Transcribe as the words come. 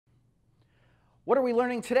What are we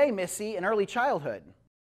learning today, Missy, in early childhood?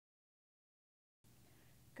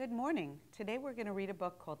 Good morning. Today we're going to read a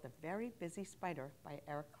book called The Very Busy Spider by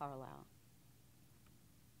Carle.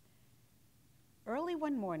 Early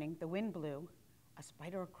one morning, the wind blew a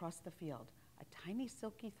spider across the field. A tiny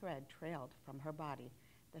silky thread trailed from her body.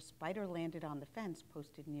 The spider landed on the fence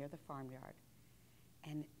posted near the farmyard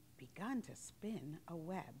and begun to spin a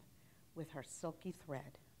web with her silky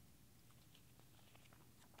thread.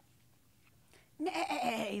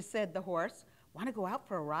 "Nay," said the horse. "Want to go out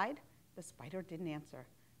for a ride?" The spider didn't answer.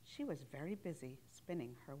 She was very busy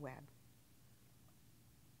spinning her web.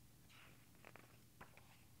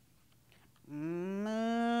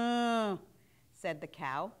 "Moo," said the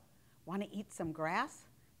cow. "Want to eat some grass?"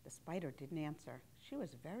 The spider didn't answer. She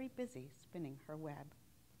was very busy spinning her web.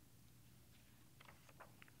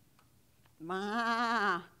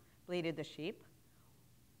 "Ma," bleated the sheep.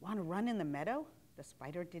 "Want to run in the meadow?" The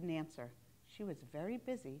spider didn't answer. She was very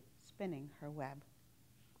busy spinning her web.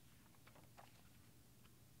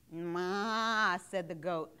 "Ma," said the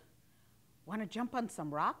goat. "Want to jump on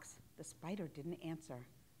some rocks?" The spider didn't answer.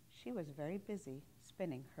 She was very busy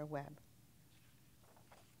spinning her web.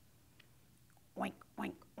 "Oink,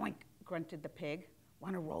 oink, oink," grunted the pig.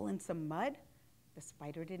 "Want to roll in some mud?" The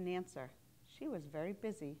spider didn't answer. She was very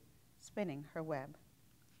busy spinning her web.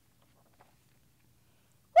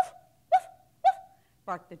 "Woof, woof, woof,"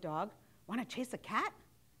 barked the dog. "Want to chase a cat?"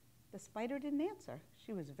 The spider didn't answer.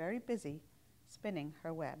 She was very busy spinning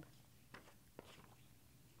her web.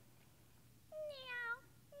 "Meow,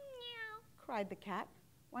 meow," cried the cat.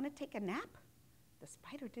 "Want to take a nap?" The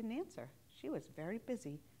spider didn't answer. She was very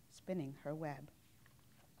busy spinning her web.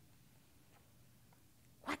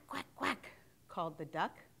 "Quack, quack, quack," called the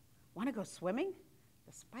duck. "Want to go swimming?"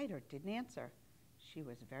 The spider didn't answer. She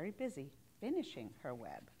was very busy finishing her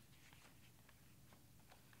web.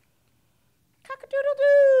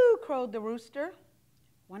 "Cock-a-doodle-doo," crowed the rooster.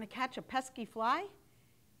 "Want to catch a pesky fly?"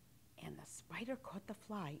 And the spider caught the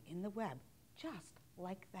fly in the web, just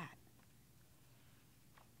like that.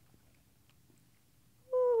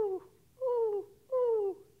 "Ooh, ooh,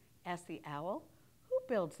 ooh," asked the owl. "Who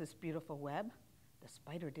builds this beautiful web?" The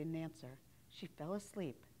spider didn't answer. She fell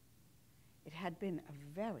asleep. It had been a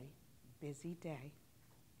very busy day.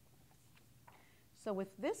 So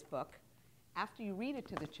with this book, after you read it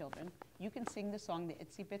to the children, you can sing the song The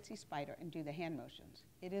Itsy Bitsy Spider and do the hand motions.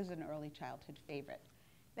 It is an early childhood favorite.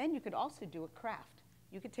 Then you could also do a craft.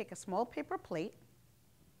 You could take a small paper plate.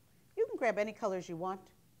 You can grab any colors you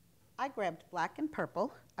want. I grabbed black and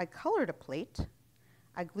purple. I colored a plate.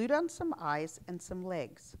 I glued on some eyes and some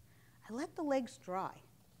legs. I let the legs dry.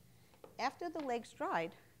 After the legs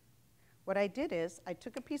dried, what I did is I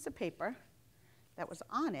took a piece of paper that was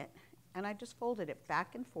on it and I just folded it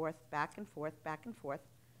back and forth, back and forth, back and forth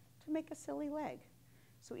to make a silly leg.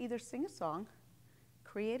 So either sing a song,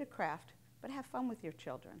 create a craft, but have fun with your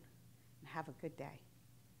children and have a good day.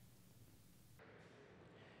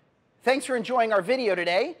 Thanks for enjoying our video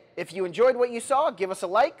today. If you enjoyed what you saw, give us a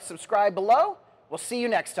like, subscribe below. We'll see you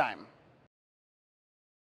next time.